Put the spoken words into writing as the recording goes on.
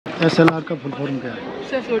SLR का फुल form क्या है?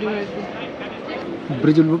 Self loading rifle.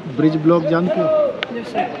 Bridge block जानते हो? यस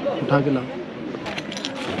सर। उठा के लाओ।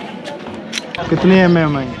 कितने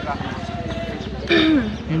mm है?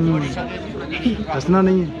 हंसना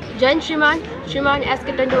नहीं है। जैन श्रीमान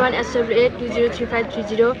SK21 SW8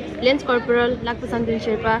 203530 लेंस कॉर्पोरल लाखपत शांति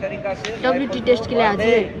शेर्पा WT टेस्ट के लिए हाजिर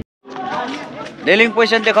है। लेलिंग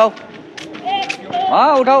पोजीशन दिखाओ।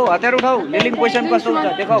 हाँ उठाओ, हथियार उठाओ। लेलिंग पोजीशन कस्तो हुन्छ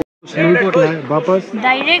दिखाओ। वापस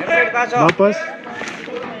डायरेक्ट वापस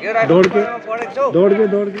दौड़ के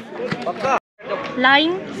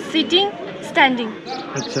लाइंग सिटिंग स्टैंडिंग।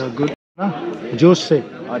 अच्छा गुड। जोश से।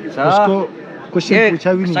 अच्छा उसको क्वेश्चन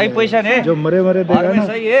पूछा भी नहीं। सही पोजीशन है। जो मरे देगा ना,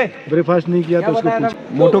 सही है। ब्रेकफास्ट नहीं किया तो उसको पूछ।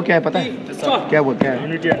 मोटो क्या है पता है? क्या बोलते हैं?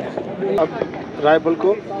 अब राइफल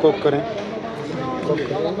को कोक करें।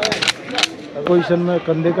 पोजीशन में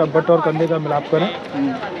कंधे का बट और कंधे का मिलाप करें।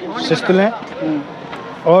 शिस्त लें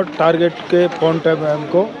और टारगेट के पॉइंट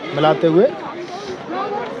को मिलाते हुए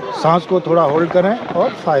सांस को थोड़ा होल्ड करें और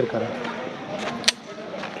फायर करें।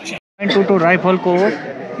 922 राइफल को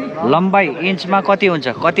लम्बाई इन्चमा कति हुन्छ?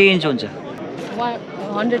 कति इन्च हुन्छ?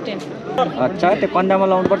 110। अच्छा त्यो कन्दामा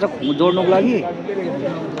लाउनु पर्छ जोड्नुको लागि।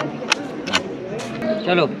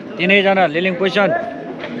 चलो तीनैजना लेलिङ पोजिसन।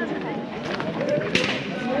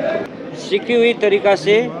 सीखी हुई तरीका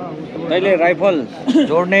से तैले राइफल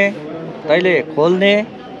जोड़ने, तैले खोलने,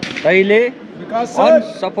 तैले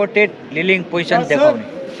अनसपोर्टेड लिलिंग पोजिसन देखाउने।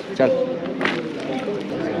 चल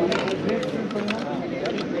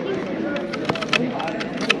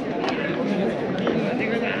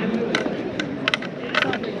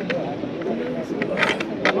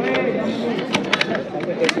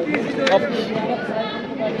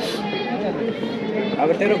अब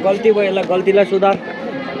तेरो गल्ती भयो, यसलाई गल्तीलाई सुधार।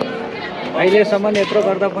 अहिलेसम्म यत्रो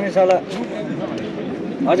गर्दा पनि साला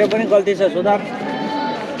अझै पनि गल्ती छ, सुधार।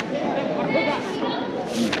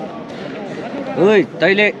 ओइ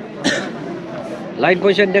तैले लाइन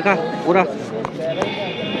पोजिसन देखा पुरा।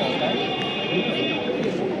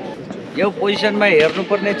 यो पोजिसनमा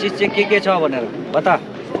हेर्नुपर्ने चिज चाहिँ के छ भनेर बता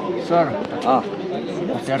सर। हाँ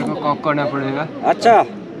हथियार को कॉक करना पड़ेगा। अच्छा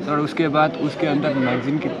सर उसके बाद उसके अंदर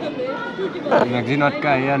मैगजीन अटका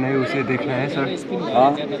है या नहीं उसे देखना है सर।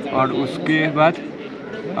 हाँ और उसके बाद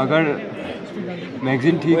अगर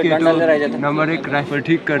मैगजीन ठीक है तो नंबर 1 राइफल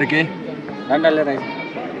ठीक करके डंडा ले रहा है।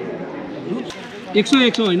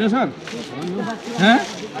 100 होइन सर? हाँ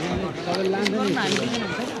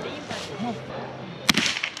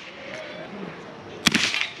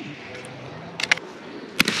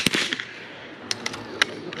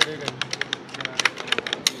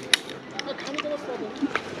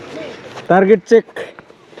टार्गेट चेक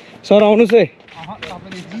सर आउनु से।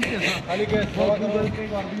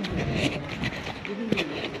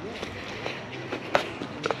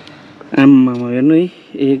 आम्मा हेर्नु है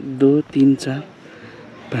 1 2 3 4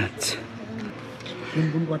 5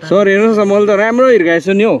 सर हेर्नुहोस् न मैले त राम्रो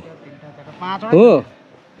हिर्काएछु नि हो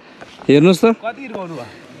हेर्नुहोस् त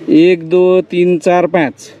 1 2 3 4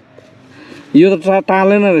 5 यो त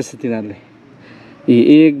टालेन रहेछ तिनीहरूले।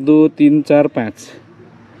 1 2 3 4 5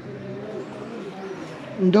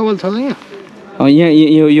 डबल छ यहाँ। यहाँ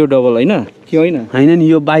यो डबल होइन कि होइन? होइन नि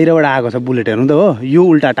यो बाहिरबाट आएको छ बुलेट हेर्नु त हो। यो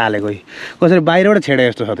उल्टा टालेको कसरी बाहिरबाट छेडे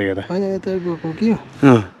जस्तो छ त यो त। होइन यता गएको कि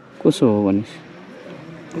कसो हो भने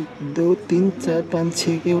 1 2 3 4 5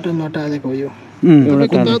 6 के एउटा नटालेको हो यो।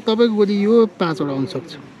 तपाईको गोली यो 5 वटा हुन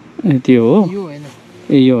सक्छ। त्यो हो यो हैन।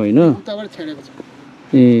 ए यो हैन। उताबाट छेडेको छ।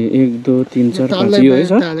 ए 1 2 3 4 5 यो है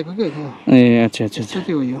सर? टालेको के हो? ए अच्छा अच्छा अच्छा।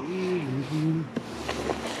 त्यो हो यो।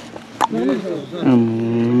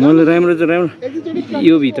 मैले राम्रो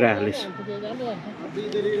यो भित्र हालेछ।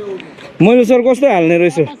 मैले सर कस्तो हाल्ने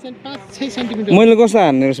रहेछ? 5 6 सेन्टिमिटर। मैले कस्तो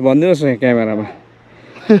हाल्ने रहेछ भनिदिनुहोस् न क्यामेरामा।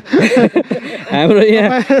 हाम्रो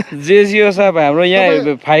यहाँ जेसिओ साहब हाम्रो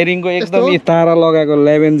यहाँ फायरिङको एकदम तारा लगाएको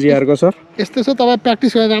 11 GR को सर। यस्तो छ तपाईँ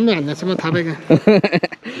प्र्याक्टिस गरेर राम्रो हान्दैछ म थाहा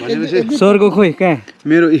पाएँ। सरको खोइ कहाँ?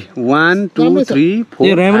 मेरो 1 2 3 4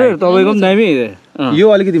 ए राम्रो तपाईको पनि दामी। यो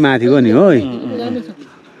अलिकति माथिको नि हो।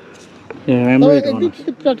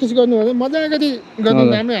 प्र्याक्टिस गर्नु हो मजाले गर्नु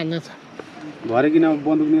राम्रो हान्दैछ। भरे किन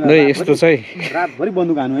बन्दुक नि यस्तो छ है रातभरि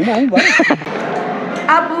बन्दुक हान्नु हैन है।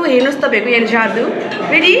 अब हेर्नुहोस् तपाईको यहाँ जादु।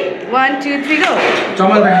 Ready 1 2 3 go.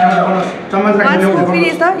 चमच राख्नु फेरि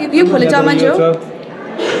यस्तो यो खोले चमच हो।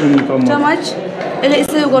 चमच यसले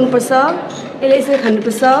यसो गर्नुपर्छ, यसले यसो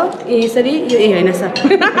खानुपर्छ। यसरी यो होइन सर।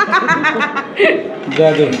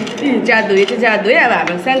 जादु जादु यो चाहिँ जादु है। अब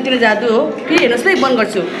हाम्रो सानोतिनो जादु हो। फेरि हेर्नुहोस् है बन्द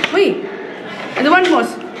गर्छु है। अनि 1 मोर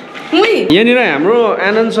यहाँनिर हाम्रो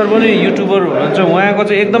आनन्द सर पनि युट्युबर हुनुहुन्छ उहाँको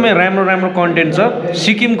चाहिँ एकदमै राम्रो कन्टेन्ट छ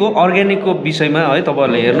सिक्किमको अर्ग्यानिकको विषयमा है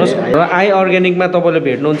तपाईँहरूले हेर्नुहोस् र आई अर्ग्यानिकमा तपाईँले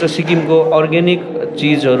भेट्नुहुन्छ सिक्किमको अर्ग्यानिक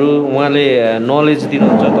चिजहरू उहाँले नलेज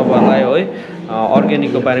दिनुहुन्छ तपाईँहरूलाई है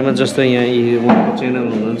अर्ग्यानिकको बारेमा जस्तै यहाँ उहाँको च्यानल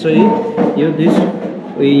हुनुहुन्छ यो दिस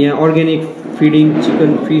यहाँ organic feeding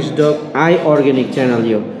chicken fish dug I organic channel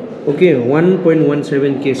यो ओके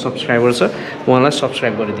 1.17K सब्सक्राइबर छ उहाँलाई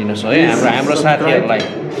सब्सक्राइब गरिदिनुहोस् है हाम्रो साथीहरूलाई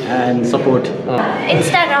एन्ड सपोर्ट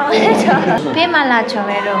इन्स्टाग्राम पेमाला छ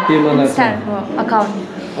मेरो इन्स्टाको अकाउन्ट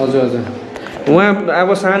हजुर उहाँ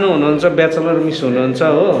अब सानो हुनुहुन्छ ब्याचलर मिस हुनुहुन्छ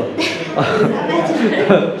हो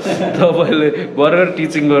तपाईँले भर्खर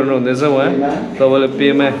टिचिङ गर्नुहुँदैछ उहाँ तपाईँले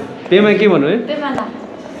पेमा के भन्नु है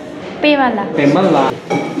पेमाला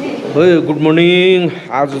हो गुड मर्निङ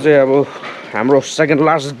आज चाहिँ अब हाम्रो सेकेन्ड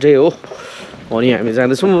लास्ट डे हो अनि हामी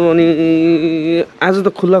जाँदैछौँ अनि आज त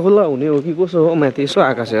खुल्ला हुने हो कि कसो हो माथि यसो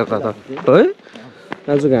आकाश हेर्दा त है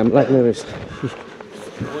आज घाम लाग्ने रहेछ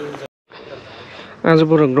आज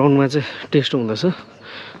बरु ग्राउन्डमा चाहिँ टेस्ट हुँदैछ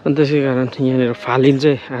अनि त्यसै कारण यहाँनिर फालिन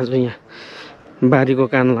चाहिँ आज यहाँ बारीको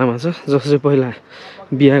कान्लामा छ जसले पहिला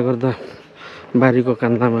बिहा गर्दा बारीको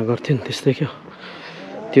कान्लामा गर्थ्यो नि त्यस्तै क्या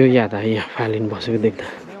त्यो याद आयो यहाँ फालिन बसेको देख्दा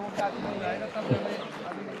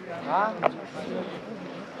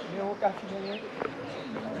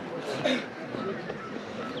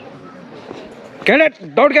कैडेट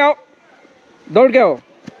दौड़ के आओ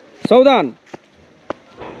सावधान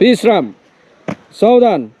विश्राम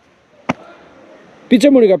सावधान पीछे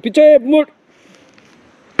मुड़ेगा पीछे मुड़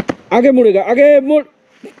आगे मुड़ेगा आगे मुड़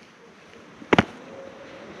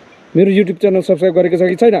मेरो युट्युब च्यानल सब्स्क्राइब गरेको छ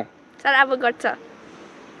कि छैन सर अब गर्छ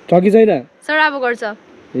छ कि छैन सर अब गर्छ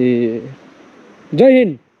ए जय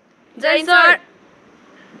हिन्द सर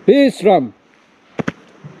विश्राम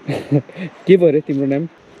के भयो रे तिम्रो नाम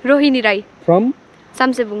रोहिणी राई फ्रम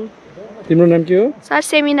सामसेबुङ तिम्रो नाम के हो सर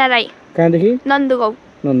सेमिना राई कहाँदेखि नन्दगाउँ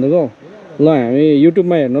ल हामी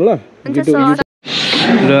युट्युबमा हेर्नु ल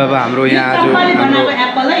र अब हाम्रो यहाँ आज हाम्रो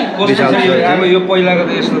विशाल अब यो पहिलाको त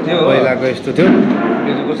यस्तो थियो पहिलाको यस्तो थियो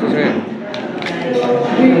यो चाहिँ कस्तो छ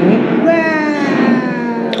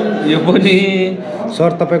यो पनि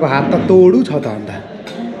सर तपाईँको हात त तोडु छ त अन्त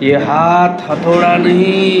ये हाथ हथौड़ा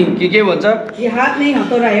नहीं के भन्छ ये हात नहीं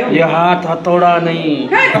हतौडा हो ये हाथ हथौड़ा नहीं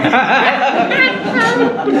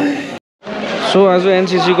सो आज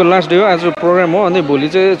एनसीसी को लास्ट डे हो आज प्रोग्राम हो अनि भोलि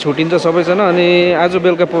चाहिँ छुट्टिन्छ सबैजना अनि आज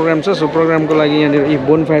बेलुका प्रोग्राम छ सो प्रोग्रामको लागि यहाँनिर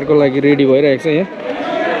बोनफायरको लागि रेडी भइरहेको छ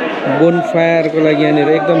यहाँ बोनफायरको लागि यहाँनिर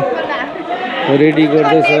एकदम रेडी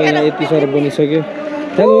गर्दैछ यहाँ यति साह्रो बनिसक्यो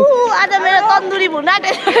चलो आज मेरो तन्दुरी भुना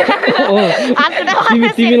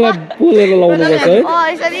तिमीलाई बोलेर लाउनु पर्छ है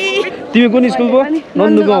तिमी कुन स्कुल पो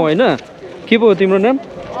नन्दुगाउँ होइन के पो तिम्रो नाम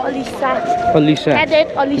अलिसा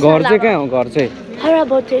घर चाहिँ कहाँ हो घर चाहिँ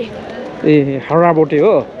ए हराबोटे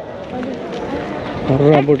हो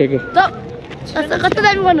हराबोटेको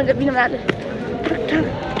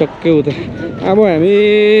टक्कै उता अब हामी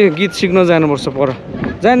गीत सिक्न जानुपर्छ पर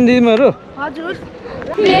जाने तिमीहरू हजुर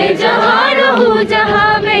मैं जहाँ रहूं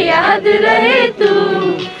जहाँ मैं याद रहे तू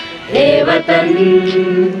ए वतन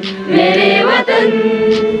मेरे वतन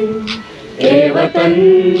ए वतन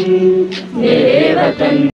मेरे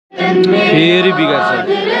वतन फेरि बिगार्छ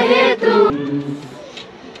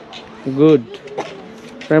गुड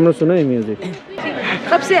राम्रो सुन है म्यूजिक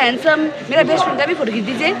सबसे हैंडसम मेरा बेस्ट फ्रेंड का भी फोटो खींच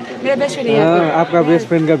दीजिए मेरा बेस्ट फ्रेंड है आपका बेस्ट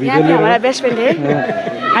फ्रेंड का वीडियो ले हमारा बेस्ट फ्रेंड है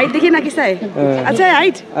हाइट देखिए ना कैसा है अच्छा है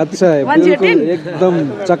हाइट अच्छा है 110 एकदम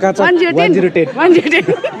चकाचक 110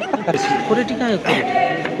 कुरेटी कहाँ है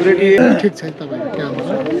कुरेटी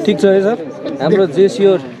ठीक छ है सर हाम्रो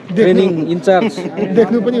जेसियोर ट्रेनिङ इन्चार्ज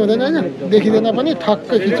देख्नु पनि हुँदैन हैन देखिदैन पनि ठक्क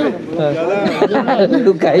खिच्यो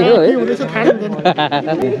लुकायो है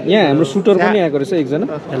यहाँ हाम्रो सुटर पनि आएको रहेछ एकजना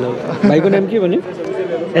हेलो भाइको नाम के भन्यो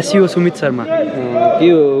एसयू सुमित शर्मा के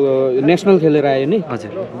नेसनल खेलेर आयो नि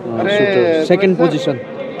हजुर sweater second position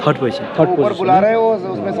third position बुला रहे हो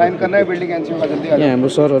उसमें साइन करना है बिल्डिंग एनसीसी का जल्दी यहाँ हाम्रो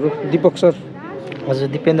सरहरू दीपक सर हजुर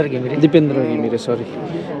दिपेन्द्र घिमिरे सरी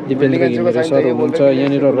दिपेन्द्र घिमिरे सर हुनुहुन्छ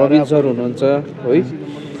यहाँनिर रविन सर हुनुहुन्छ है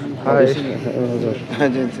हजुर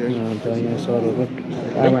यहाँ सरहरू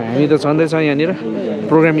अब हामी त छँदैछ यहाँनिर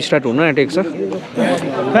प्रोग्राम स्टार्ट हुन आँटेको छ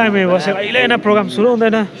हामी बसेको अहिले होइन प्रोग्राम सुरु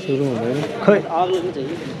हुँदैन खै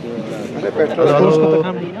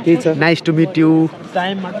के छ नाइस टु मिट यु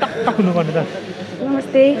टाइममा टक्क हुनुपर्ने त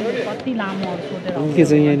नमस्ते के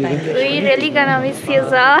छ यहाँनिर We really gonna miss you,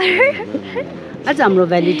 sir. आज हाम्रो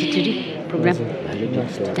भ्यालिडिटी प्रोग्राम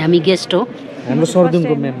हामी गेस्ट हो हाम्रो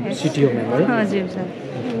सरदुनको म्याम सिटिओ म्याम है हजुर सर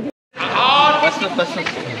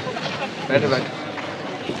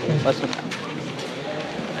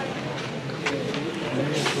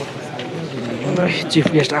चिफ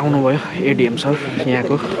गेस्ट आउनुभयो एडिएम सर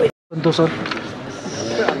यहाँको सन्तोष sir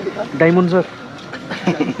diamond sir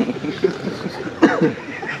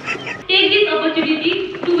Take this opportunity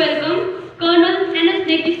to welcome Colonel NS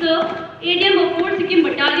Neki sir, ADM of 4th Sikkim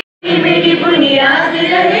Battalion. मेरी बुनियाद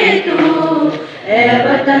रहे तू ए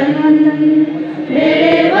वतन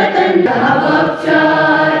मेरे वतन बख्शा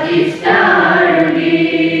इस्तारगी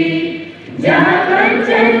जहाँ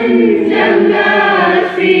कंचन जंगा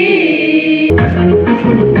C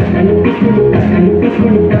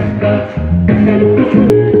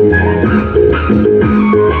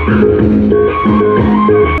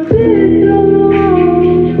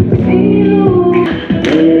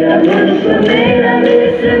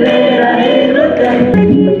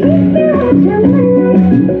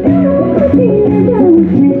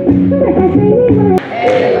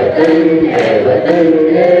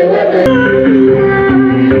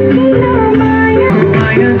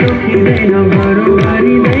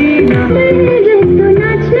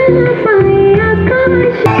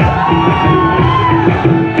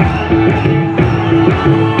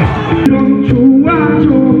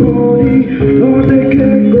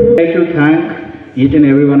each and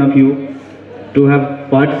every one of you to have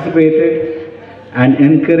participated and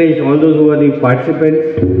encourage all those who are the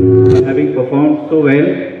participants having performed so well.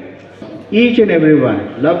 Each and every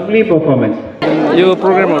one, lovely performance. यो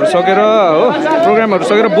प्रोग्रामहरु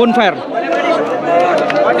सकेर बोनफायर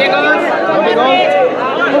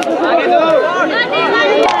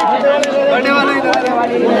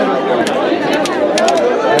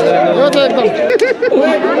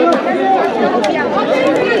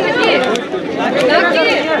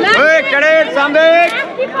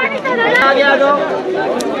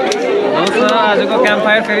आजको क्याम्प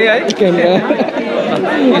फायर फेरि है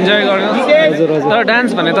enjoy गर्नु तर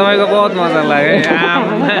dance भने तपाईँको बहुत मजा लाग्यो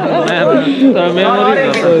तर मेमोरी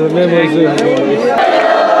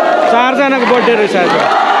 4 जनाको बर्थडे रहेछ आज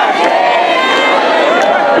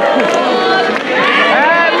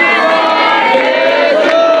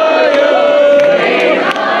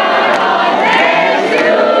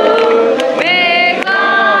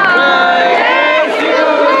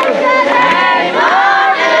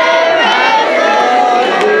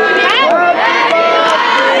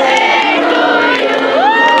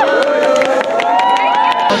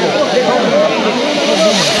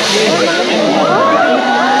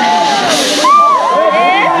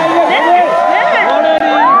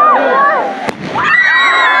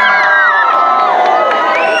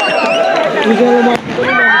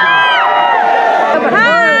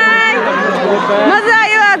मजा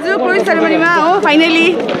आयो आज क्लोजिङ सेरेमनीमा हो फाइनली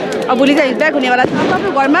अब भोलि चाहिँ ब्याक हुनेवाला छ सबै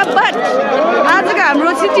घरमा बट आजको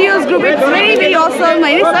हाम्रो सिटिओस group it's very very Assam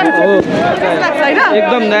हैन सर लाग्छ हैन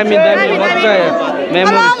एकदम दामी मजा आयो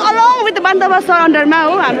अलङ विथ बन्दोबस्त सर अन्डरमा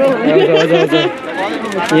हो हाम्रो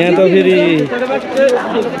यहाँ त फेरि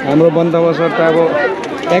हाम्रो बन्दोबस्त सर त अब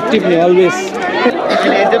एक्टिभ नि अलवेज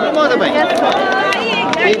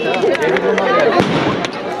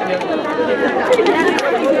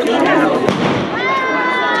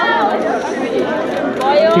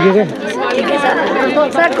ठिकै छ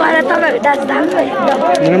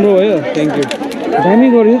राम्रो भयो थ्याङ्क यू दामी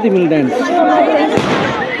गर्यो तिमीले डान्स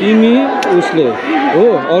तिमी उसले हो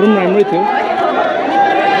अरू पनि राम्रै थियो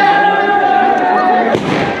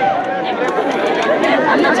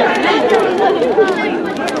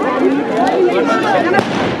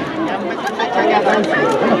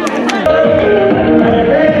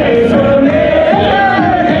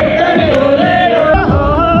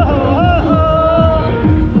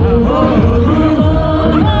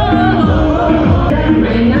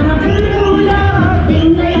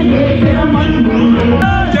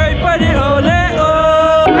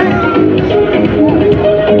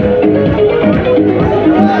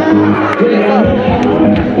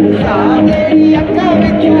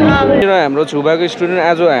हाम्रो छुबाको स्टुडेन्ट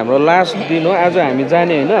आज हाम्रो लास्ट दिन हो आज हामी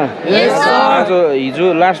जाने होइन आज हिजो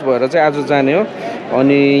लास्ट भएर चाहिँ आज जाने हो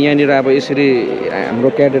अनि यहाँनिर अब यसरी हाम्रो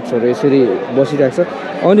क्याडेट्सहरू यसरी बसिरहेको छ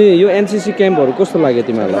अनि यो एनसीसी क्याम्पहरू कस्तो लाग्यो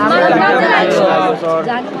तिमीहरूलाई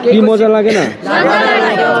मजा लागेन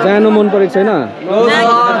जानु मन परेको छैन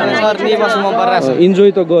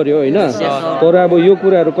इन्जोय त गर्यो होइन तर अब यो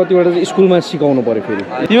कुराहरू कतिवटा चाहिँ स्कुलमा सिकाउनु पर्यो फेरि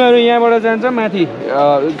तिमीहरू यहाँबाट जान्छ माथि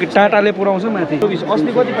टाटाले पुऱ्याउँछ माथि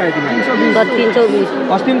अस्ति कति पायो तिमीहरू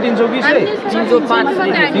अस्ति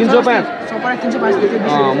 320 305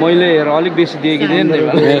 मैले हेर अलिक बेसी दिएँ कि दिएँ नि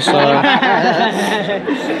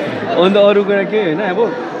अन्त अरू कुरा के होइन अब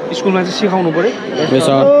स्कुलमा चाहिँ सिकाउनु पर्यो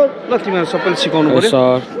ल तिमीहरू सबैले सिकाउनु पर्यो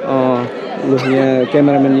ल यहाँ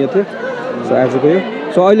क्यामेराम्यान यो थियो आजको यो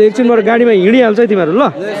सो अहिले एकछिनबाट गाडीमा हिँडिहाल्छ है तिमीहरू ल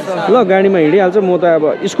ल गाडीमा हिँडिहाल्छ म त अब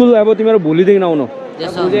स्कुल अब तिमीहरू भोलिदेखि आउनु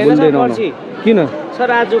भोलिदेखि आउनु किन सर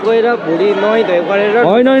आज गएर भोलि नुहाइ धुवाइ गरेर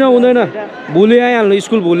होइन होइन हुँदैन भोलि आइहाल्नु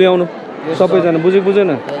स्कुल भोलि आउनु सबैजना बुझेन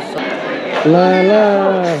ल ल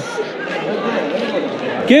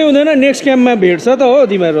केही हुँदैन नेक्स्ट क्याम्पमा भेट्छ त हो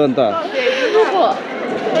तिमीहरू अन्त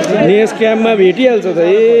नेक्स्ट क्याम्पमा भेटिहाल्छ त ए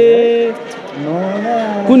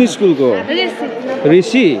कुन स्कुलको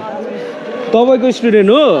ऋषि तपाईँको स्टुडेन्ट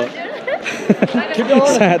हो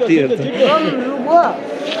साथीहरू त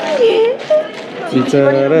बिचरा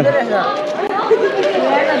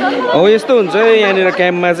हो यस्तो हुन्छ यहाँनिर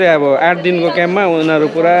क्याम्पमा चाहिँ अब 8 दिनको क्याम्पमा उनीहरू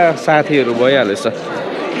पुरा साथीहरू भइहालेछ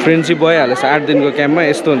फ्रेन्डसिप भइहालेछ 8 दिनको क्याम्पमा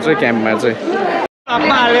यस्तो हुन्छ क्याम्पमा चाहिँ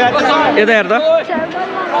यता हेर त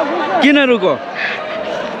किन रुको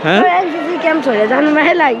एनसीसी क्याम्प छोडेर जानु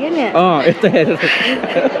माया लाग्यो नि यता हेर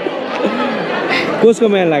कसको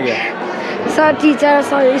माया लाग्यो सर टिचर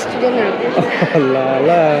सर स्टुडेन्टहरुको ल ल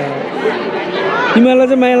तिमीलाई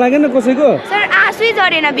चाहिँ माया लागेन कसैको सर आँसु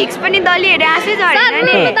झरेन भिक्स पनि दलिएर आँसु झरेन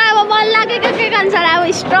नि त अब मन लागेको के गर्छ अब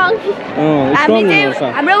स्ट्रङ हामी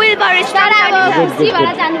चाहिँ हाम्रो विल पावर स्ट्रङ अब खुसी भएर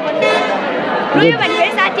जानु पर्छ रुयो भने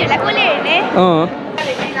फेरि साथीहरुलाई कसले हेर्ने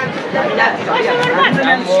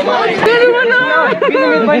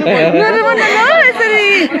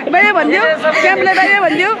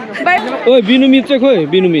ओइ बिनुमित चाहिँ खोइ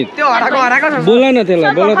बिनुमित बोला न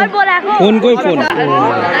त्यसलाई बोला त फोनकै फोन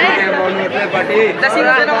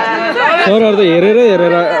सरहरू त हेरेर है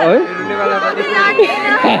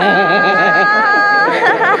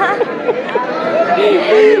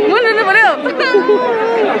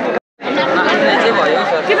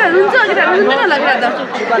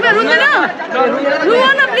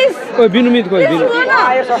ओइ बिनुमित खोइ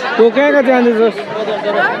तँ कहाँ जाँदैछस्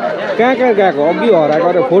कहाँ गएको अघि हराएको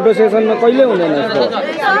अरे फोटो सेसनमा कहिले हुँदैन यस्तो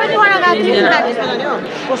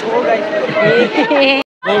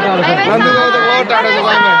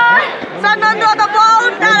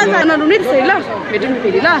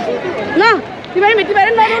तिमीहरू भेटी भएर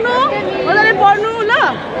नरुनु मजाले पढ्नु ल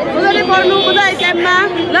मजाले पढ्नु मजाले क्याम्पमा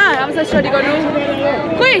ल अब स्टडी गर्नु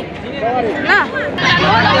खोइ ल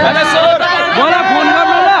मलाई फोन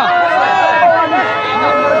गर्नु ल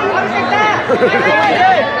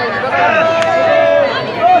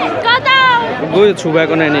गयो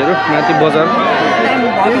छुबाको नानीहरू माथि बजार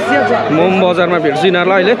म बजारमा भेट्छु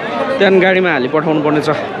यिनीहरूलाई अहिले त्यहाँदेखि गाडीमा हाली पठाउनु पर्ने छ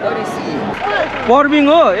पर्बिङ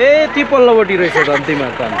हो ए ती पल्लोपट्टि रहेछ त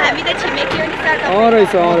तिमीहरू त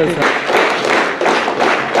रहेछ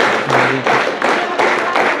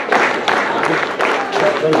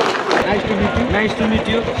Nice to meet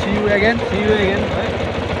you. See you again.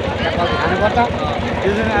 Anand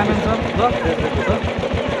sir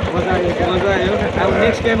मजा आयो अब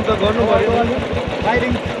नेक्स्ट टाइम त गर्नु पर्यो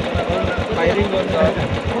firing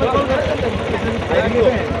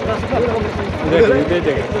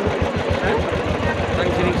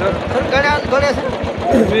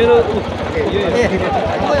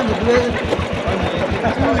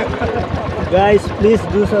Guys, please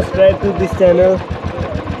do subscribe to this channel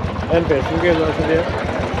and Facebook is also there.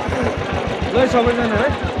 ल सबैजना है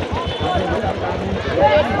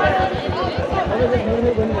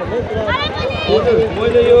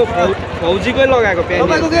मैले यो फौजीकै लगाएको प्यान्ट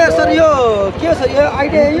तपाईको के सर यो के छ यो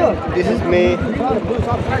आइडिया यो दिस इज मे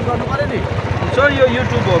सब्स्क्राइब गर्नु पर्यो नि सर यो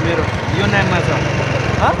युट्युब हो मेरो यो नाममा छ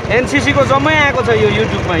एनसीसी को जम्मै आएको छ यो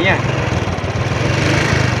युट्युबमा यहाँ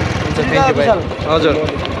हजुर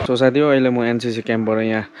सो साथी हो अहिले म एनसीसी क्याम्पबाट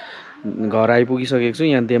यहाँ घर आइपुगिसकेको छु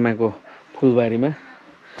यहाँ देमाको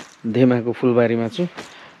फुलबारीमा छु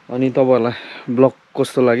अनि तपाईहरुलाई ब्लग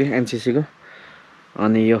कस्तो लाग्यो एनसीसी को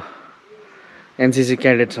अनि यो एनसीसी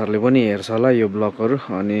क्याडेट्सहरुले पनि हेर्छ होला यो ब्लगहरु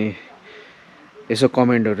अनि यसो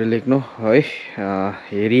कमेन्टहरु लेख्नु है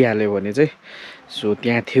हेरिहाल्यो भने चाहिँ सो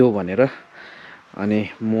त्यहाँ थियो भनेर अनि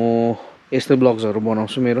म यस्तो ब्लग्सहरु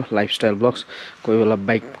बनाउँछु मेरो लाइफस्टाइल ब्लग्स कोही बेला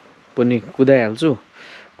बाइक पनि कुदाइहाल्छु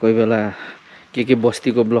कोही बेला के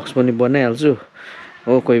बस्तीको ब्लग्स पनि बनाइहाल्छु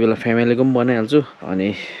हो कोही बेला फ्यामिलीको पनि बनाइहाल्छु अनि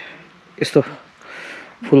यस्तो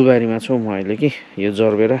फुलबारीमा छु म अहिले कि यो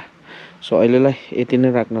जर्बेरा सो अहिलेलाई यति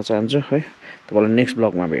नै राख्न चाहन्छु है तपाईलाई नेक्स्ट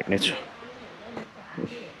ब्लगमा भेट्ने छु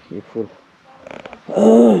यो फुल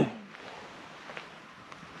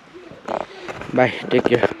बाई टेक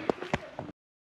केयर